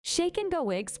Shake and Go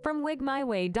wigs from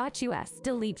wigmyway.us.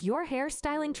 Delete your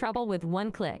hairstyling trouble with one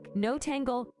click. No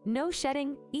tangle, no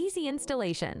shedding, easy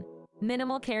installation.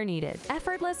 Minimal care needed.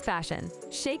 Effortless fashion.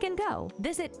 Shake and Go.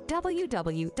 Visit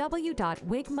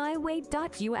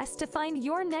www.wigmyway.us to find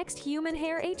your next human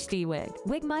hair HD wig.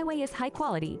 Wigmyway is high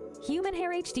quality. Human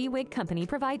Hair HD Wig Company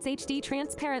provides HD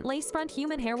transparent lace front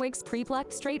human hair wigs,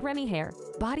 pre-plucked straight Remy hair,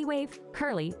 body wave,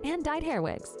 curly, and dyed hair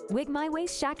wigs.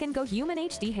 Wigmyway's Shake and Go Human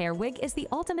HD Hair Wig is the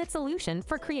ultimate solution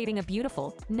for creating a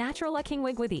beautiful, natural-looking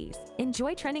wig with ease.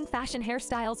 Enjoy trending fashion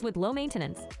hairstyles with low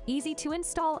maintenance, easy to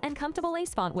install, and comfortable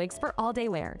lace front wigs for all-day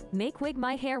wear. Make Wig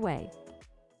My Hair Way.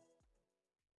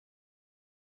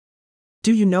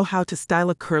 Do you know how to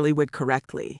style a curly wig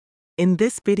correctly? In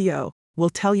this video, we'll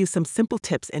tell you some simple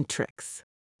tips and tricks.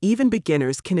 Even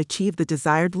beginners can achieve the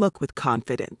desired look with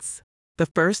confidence. The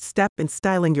first step in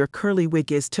styling your curly wig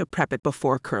is to prep it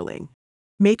before curling.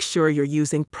 Make sure you're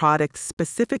using products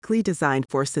specifically designed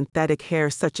for synthetic hair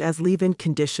such as leave-in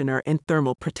conditioner and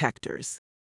thermal protectors.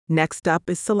 Next up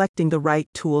is selecting the right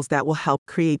tools that will help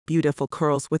create beautiful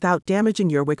curls without damaging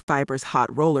your wig fibers.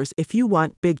 Hot rollers. If you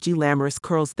want big glamorous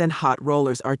curls, then hot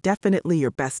rollers are definitely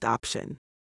your best option.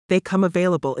 They come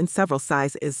available in several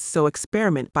sizes, so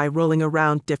experiment by rolling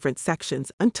around different sections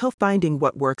until finding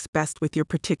what works best with your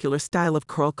particular style of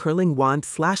curl. Curling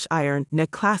wand/iron. A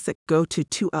classic go-to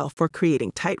tool for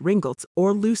creating tight ringlets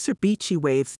or looser beachy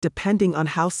waves depending on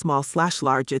how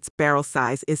small/large its barrel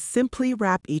size is. Simply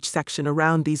wrap each section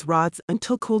around these rods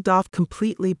until cooled off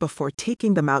completely before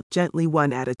taking them out gently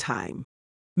one at a time.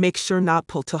 Make sure not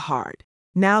pull too hard.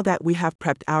 Now that we have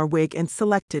prepped our wig and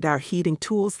selected our heating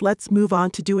tools, let's move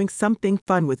on to doing something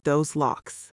fun with those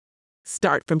locks.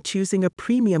 Start from choosing a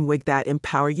premium wig that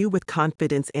empower you with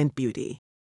confidence and beauty.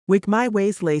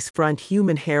 Wigmyway's lace front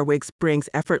human hair wigs brings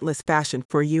effortless fashion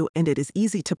for you, and it is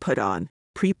easy to put on,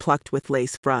 pre-plucked with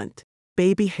lace front,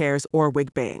 baby hairs, or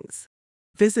wig bangs.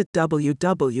 Visit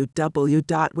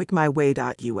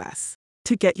www.wigmyway.us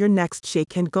to get your next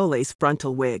Shake and Go lace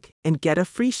frontal wig and get a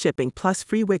free shipping plus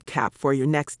free wig cap for your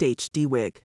next HD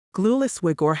wig, glueless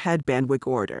wig, or headband wig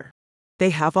order.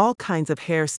 They have all kinds of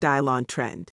hairstyle on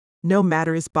trend, no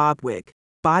matter is bob wig,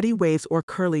 body waves or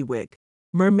curly wig,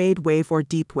 mermaid wave or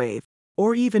deep wave,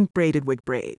 or even braided wig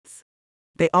braids.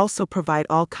 They also provide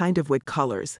all kind of wig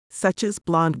colors, such as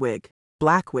blonde wig,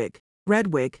 black wig, red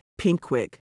wig, pink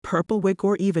wig, purple wig,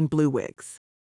 or even blue wigs.